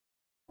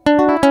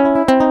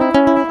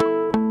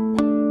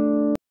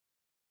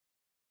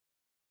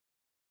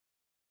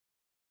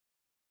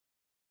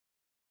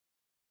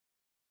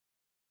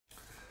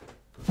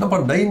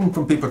Number 9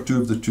 from paper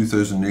 2 of the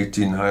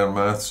 2018 Higher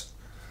Maths.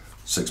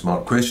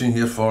 6-mark question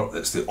here for,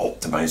 it's the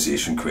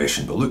optimisation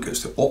question. But look,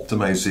 it's the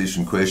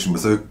optimisation question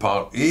without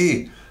part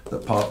A, the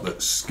part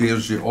that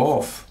scares you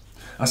off.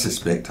 I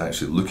suspect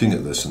actually looking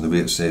at this and the way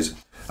it says,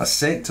 a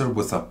sector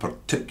with a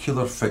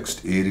particular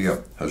fixed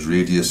area has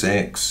radius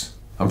x.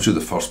 I'm sure the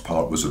first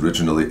part was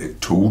originally,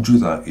 it told you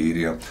that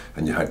area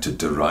and you had to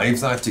derive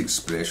that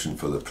expression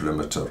for the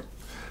perimeter.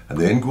 And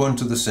then go on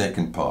to the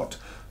second part.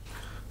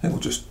 I think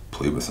we'll just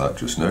play with that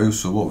just now.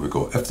 So what have we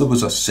got? If there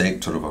was a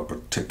sector of a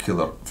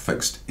particular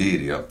fixed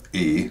area,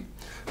 A,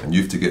 and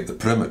you have to get the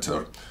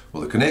perimeter,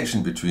 well, the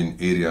connection between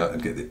area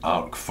and get the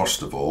arc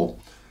first of all,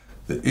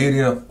 the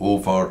area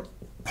over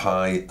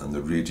pi and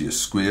the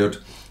radius squared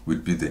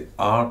would be the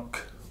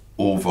arc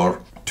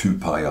over 2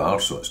 pi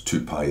r, so it's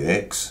 2 pi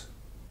x.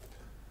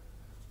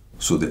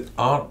 So the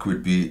arc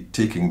would be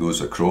taking those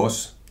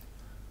across,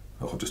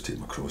 I'll just take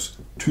them across,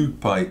 2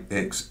 pi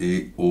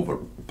xa over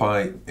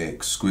pi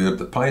x squared.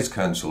 The pi's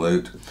cancel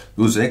out,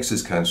 those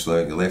x's cancel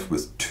out, and you're left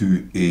with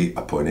 2a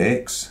upon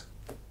x.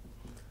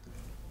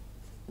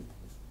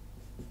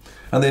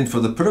 And then for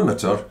the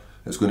perimeter,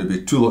 it's going to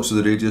be 2 lots of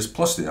the radius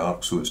plus the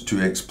arc, so it's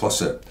 2x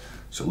plus it.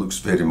 So it looks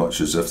very much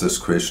as if this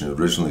question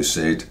originally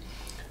said,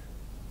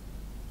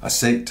 a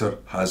sector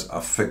has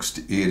a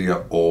fixed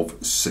area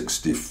of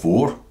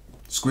 64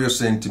 square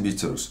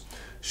centimetres.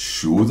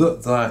 Show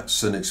that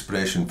that's an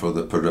expression for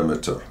the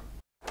perimeter.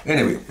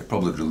 Anyway, you're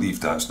probably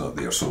relieved that's not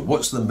there. So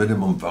what's the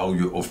minimum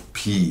value of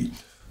P?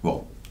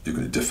 Well, you're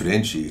going to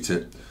differentiate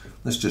it.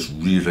 Let's just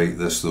rewrite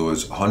this though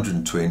as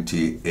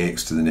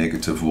 120x to the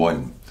negative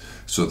 1.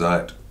 So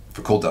that, if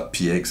I called that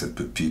px, I'd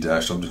put p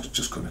dash. I'm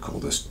just going to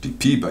call this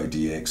dp by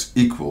dx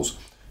equals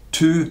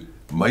 2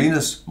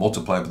 minus,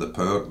 multiply by the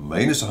power,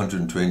 minus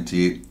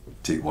 128,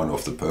 take 1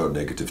 off the power,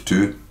 negative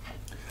 2.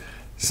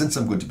 Since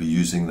I'm going to be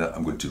using that,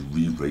 I'm going to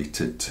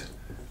rewrite it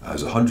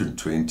as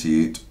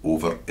 128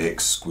 over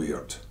x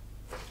squared.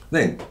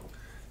 Then,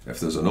 if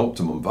there's an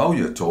optimum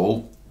value at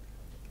all,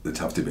 there'd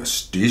have to be a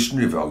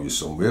stationary value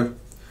somewhere.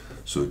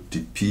 So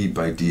dp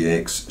by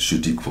dx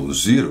should equal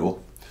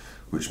 0,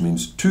 which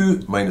means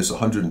 2 minus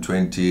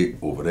 128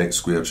 over x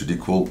squared should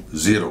equal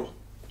 0.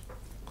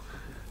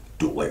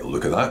 Don't like the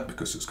look of that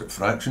because it's got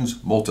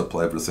fractions.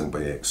 Multiply everything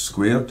by x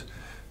squared.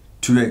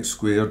 2x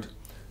squared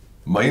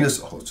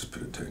minus, oh, let's just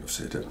put it down, I've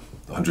said it,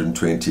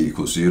 120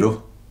 equals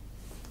 0.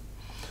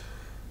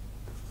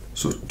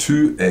 So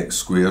 2x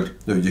squared,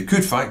 now you could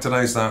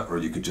factorise that, or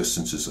you could just,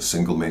 since it's a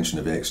single mention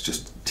of x,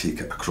 just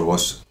take it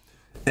across.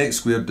 X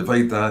squared,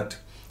 divide that,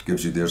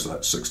 gives you, there's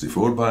that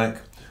 64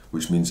 back,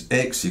 which means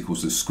x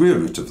equals the square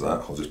root of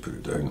that, I'll just put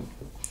it down,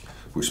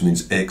 which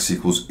means x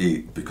equals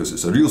 8, because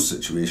it's a real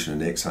situation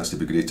and x has to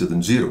be greater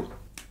than 0.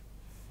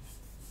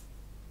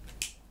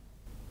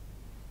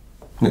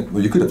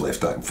 Well, you could have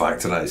left that in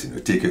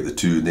factorising, take out the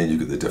 2 and then you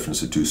get the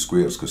difference of 2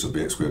 squares, because it'll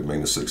be x squared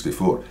minus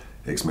 64,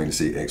 x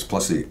minus 8, x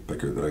plus 8,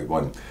 pick out the right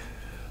one.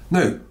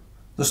 Now,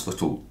 this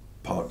little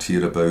part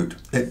here about,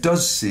 it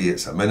does say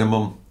it's a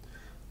minimum,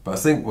 but I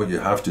think what you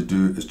have to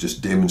do is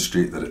just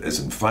demonstrate that it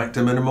is in fact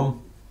a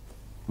minimum.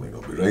 Might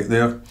not be right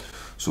there.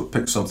 So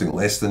pick something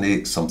less than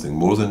 8, something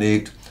more than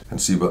 8,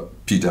 and see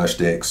what p dash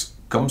x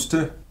comes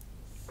to.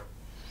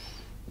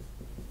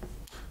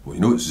 Well,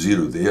 you know it's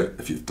 0 there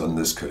if you've done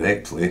this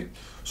correctly.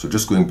 So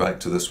just going back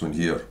to this one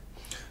here,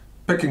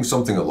 picking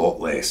something a lot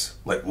less,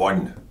 like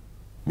 1,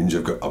 means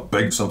you've got a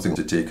big something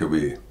to take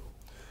away.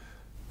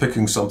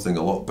 Picking something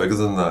a lot bigger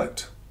than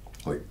that,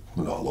 like,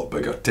 well, not a lot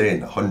bigger,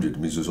 10, 100,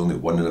 means there's only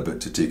 1 and a bit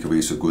to take away,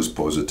 so it goes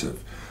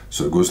positive.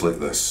 So it goes like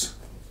this.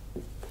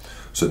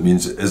 So it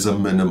means it is a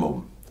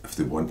minimum if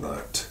they want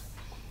that.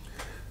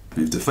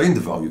 We've defined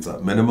the value of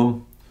that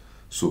minimum.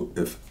 So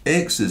if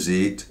x is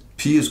 8,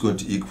 p is going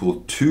to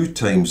equal 2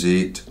 times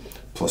 8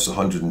 plus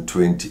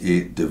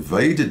 128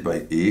 divided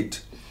by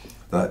 8.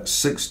 That's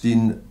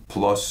 16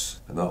 plus,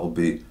 and that'll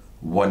be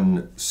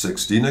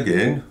 116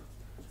 again.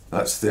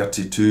 That's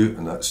 32,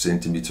 and that's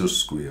centimetres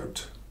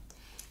squared.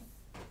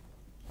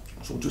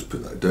 So I'll just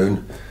put that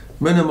down.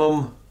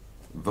 Minimum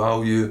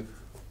value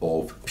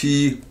of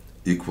p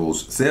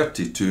equals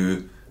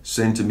 32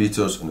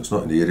 centimetres, and it's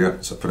not an area,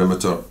 it's a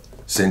perimeter,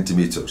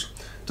 centimetres.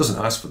 It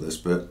doesn't ask for this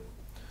bit,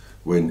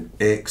 when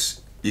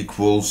x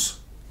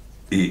equals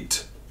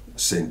 8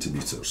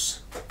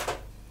 centimetres.